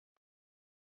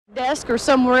desk or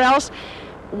somewhere else.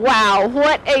 Wow,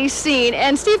 what a scene.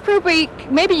 And Steve Krupe,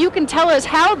 maybe you can tell us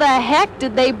how the heck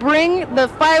did they bring the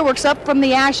fireworks up from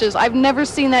the ashes? I've never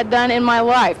seen that done in my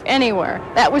life anywhere.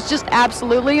 That was just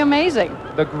absolutely amazing.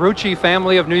 The Grucci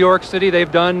family of New York City,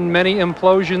 they've done many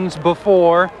implosions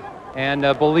before, and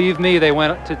believe me, they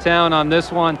went to town on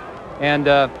this one. And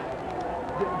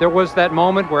there was that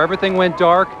moment where everything went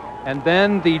dark, and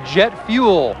then the jet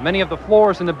fuel, many of the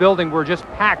floors in the building were just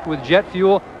packed with jet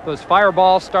fuel. Those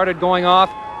fireballs started going off,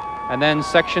 and then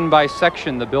section by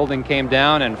section the building came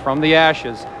down, and from the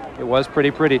ashes it was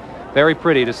pretty, very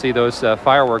pretty to see those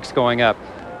fireworks going up.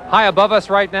 High above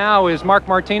us right now is Mark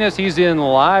Martinez. He's in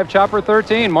live Chopper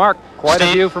 13. Mark, quite a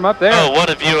view from up there. Oh, what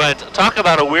a view. And talk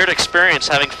about a weird experience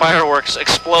having fireworks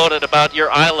explode at about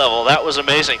your eye level. That was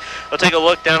amazing. We'll take a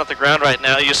look down at the ground right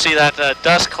now. You see that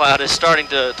dust cloud is starting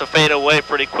to fade away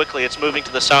pretty quickly. It's moving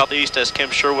to the southeast, as Kim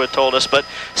Sherwood told us. But,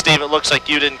 Steve, it looks like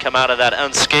you didn't come out of that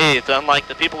unscathed. Unlike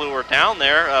the people who were down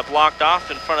there blocked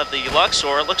off in front of the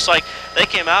Luxor, it looks like they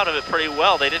came out of it pretty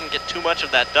well. They didn't get too much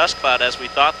of that dust cloud as we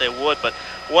thought they would, but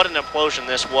what an implosion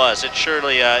this was. It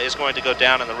surely is going to go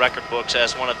down in the record books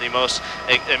as one of the most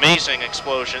amazing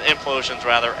implosions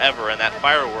ever, and that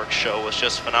fireworks show was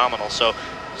just phenomenal. So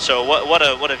what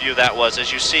a view that was.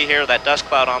 As you see here, that dust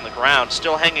cloud on the ground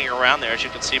still hanging around there, as you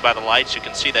can see by the lights. You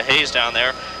can see the haze down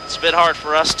there. It's a bit hard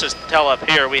for us to tell up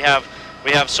here. We have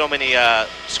so many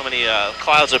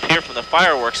clouds up here from the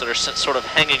fireworks that are sort of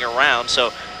hanging around.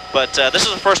 But this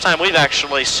is the first time we've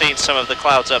actually seen some of the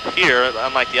clouds up here,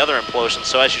 unlike the other implosions.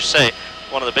 So as you say,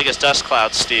 one of the biggest dust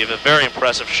clouds, Steve. A very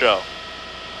impressive show.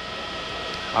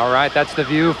 All right, that's the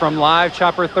view from live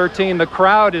Chopper 13. The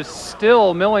crowd is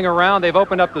still milling around. They've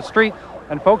opened up the street,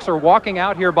 and folks are walking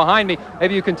out here behind me.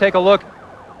 Maybe you can take a look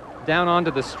down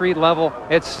onto the street level.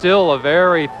 It's still a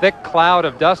very thick cloud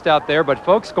of dust out there, but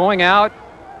folks going out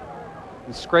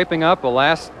and scraping up the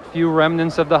last few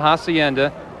remnants of the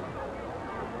Hacienda.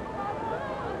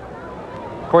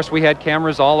 Of course, we had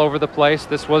cameras all over the place.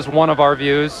 This was one of our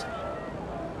views.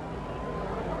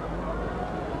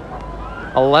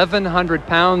 1,100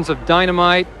 pounds of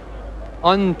dynamite,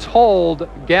 untold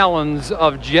gallons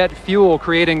of jet fuel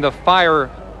creating the fire,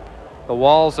 the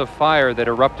walls of fire that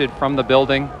erupted from the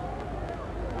building.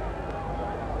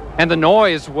 And the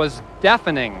noise was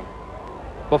deafening.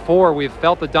 Before, we've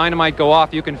felt the dynamite go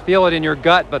off. You can feel it in your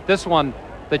gut, but this one,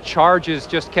 the charges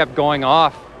just kept going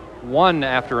off. One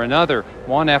after another,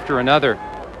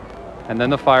 and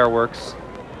then the fireworks.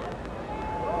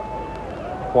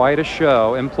 Quite a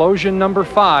show. Implosion number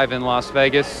 5 in Las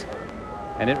Vegas,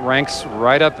 and it ranks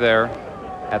right up there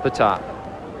at the top.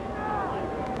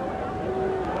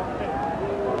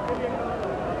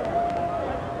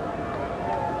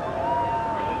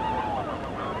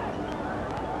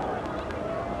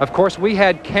 Of course, we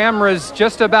had cameras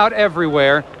just about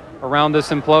everywhere around this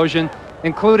implosion,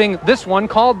 including this one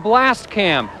called Blast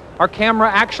Cam. Our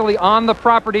camera actually on the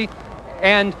property,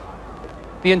 and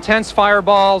the intense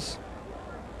fireballs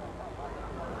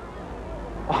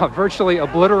virtually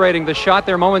obliterating the shot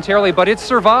there momentarily, but it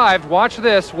survived. Watch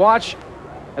this. Watch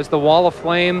as the wall of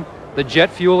flame, the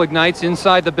jet fuel ignites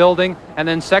inside the building, and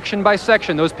then section by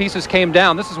section, those pieces came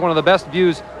down. This is one of the best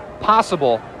views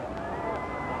possible.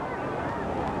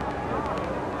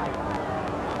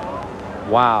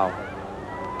 Wow.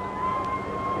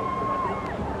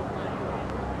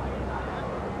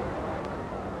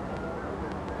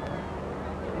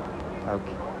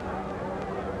 Okay.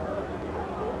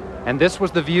 And this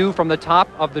was the view from the top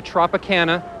of the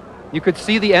Tropicana. You could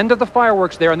see the end of the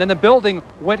fireworks there, and then the building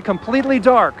went completely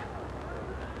dark.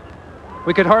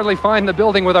 We could hardly find the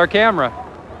building with our camera.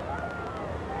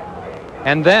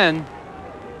 And then,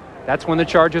 that's when the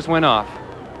charges went off.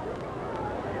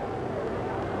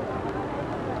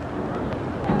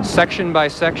 Section by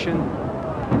section,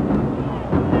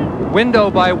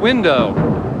 window by window.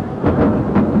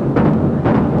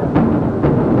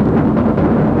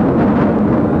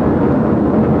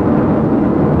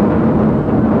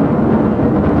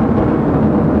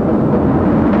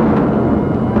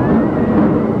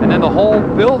 And then the whole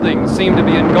building seemed to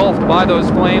be engulfed by those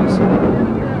flames.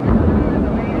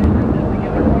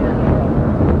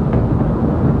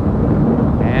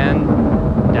 And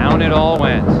down it all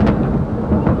went.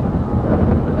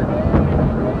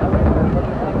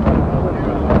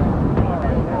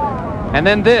 And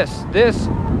then this,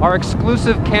 our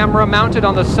exclusive camera mounted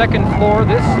on the second floor.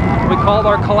 This we called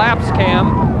our collapse cam.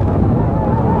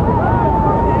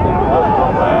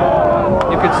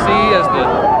 You could see as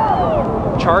the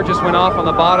charges went off on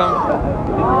the bottom,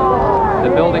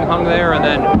 the building hung there, and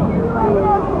then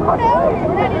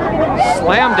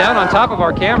slammed down on top of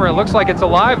our camera. It looks like it's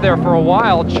alive there for a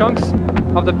while. Chunks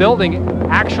of the building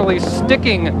actually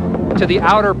sticking to the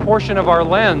outer portion of our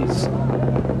lens.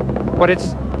 But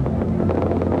it's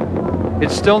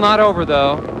still not over,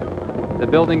 though. The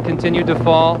building continued to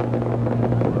fall.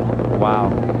 Wow,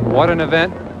 what an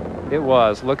event it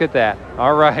was. Look at that.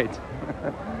 All right.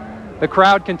 The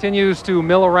crowd continues to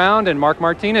mill around, and Mark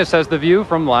Martinez has the view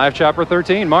from Live Chopper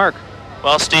 13. Mark.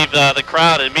 Well, Steve, the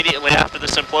crowd immediately after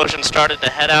this implosion started to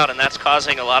head out, and that's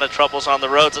causing a lot of troubles on the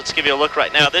roads. Let's give you a look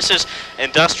right now. This is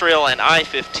Industrial and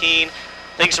I-15.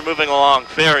 Things are moving along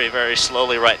very, very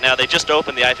slowly right now. They just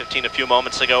opened the I-15 a few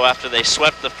moments ago after they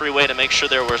swept the freeway to make sure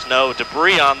there was no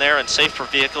debris on there and safe for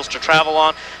vehicles to travel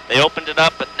on. They opened it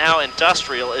up, but now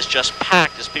Industrial is just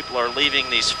packed as people are leaving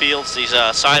these fields, these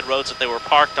side roads that they were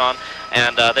parked on,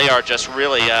 and they are just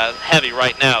really heavy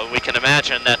right now. We can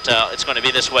imagine that it's going to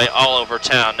be this way all over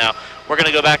town. Now, we're going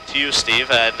to go back to you, Steve,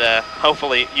 and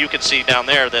hopefully you can see down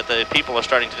there that the people are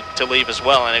starting to leave as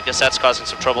well, and I guess that's causing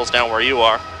some troubles down where you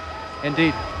are.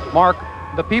 Indeed. Mark,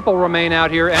 the people remain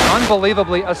out here, and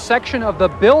unbelievably, a section of the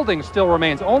building still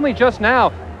remains. Only just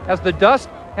now, as the dust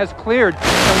has cleared,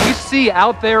 and we see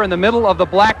out there in the middle of the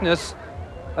blackness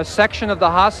a section of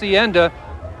the Hacienda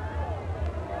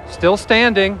still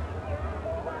standing.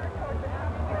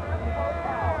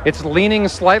 It's leaning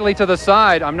slightly to the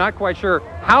side. I'm not quite sure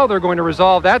how they're going to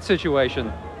resolve that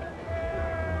situation.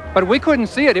 But we couldn't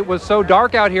see it. It was so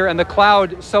dark out here, and the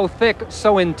cloud so thick,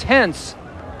 so intense,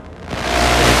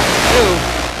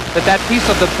 that piece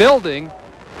of the building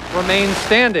remains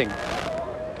standing.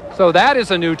 So that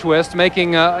is a new twist,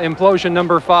 making implosion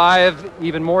number 5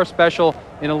 even more special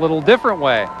in a little different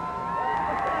way.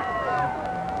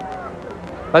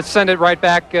 Let's send it right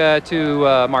back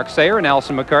to Mark Sayer and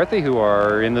Allison McCarthy, who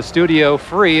are in the studio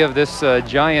free of this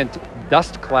giant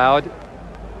dust cloud.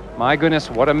 My goodness,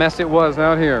 what a mess it was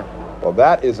out here. Well,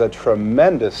 that is a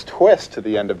tremendous twist to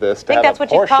the end of this. I think that's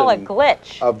what you call a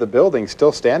glitch. Of the building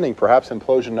still standing, perhaps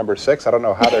implosion number 6. I don't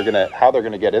know how they're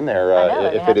gonna get in there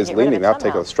if it is leaning. They'll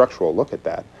take a structural look at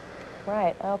that.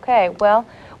 Right. Okay. Well,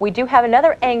 we do have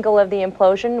another angle of the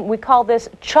implosion. We call this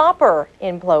chopper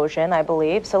implosion, I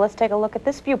believe. So let's take a look at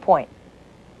this viewpoint.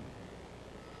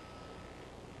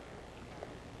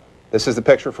 This is the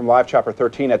picture from Live Chopper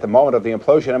 13 at the moment of the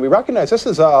implosion, and we recognize this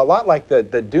is a lot like the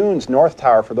Dunes North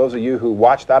Tower for those of you who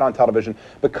watched that on television.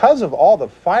 Because of all the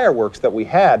fireworks that we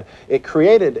had, it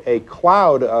created a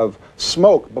cloud of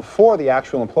smoke before the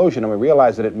actual implosion, and we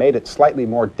realized that it made it slightly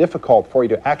more difficult for you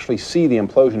to actually see the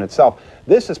implosion itself.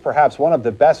 This is perhaps one of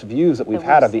the best views that we've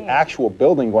had of the actual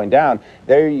building going down.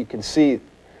 There you can see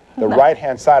the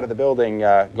right-hand side of the building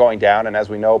going down, and as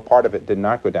we know, part of it did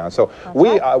not go down. So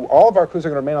all of our crews are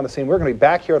going to remain on the scene. We're going to be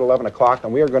back here at 11 o'clock,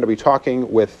 and we are going to be talking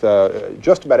with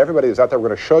just about everybody who's out there. We're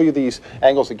going to show you these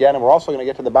angles again, and we're also going to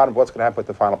get to the bottom of what's going to happen with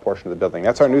the final portion of the building.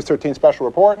 That's our News 13 special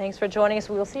report. Thanks for joining us.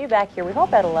 We will see you back here, we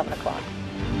hope, at 11 o'clock.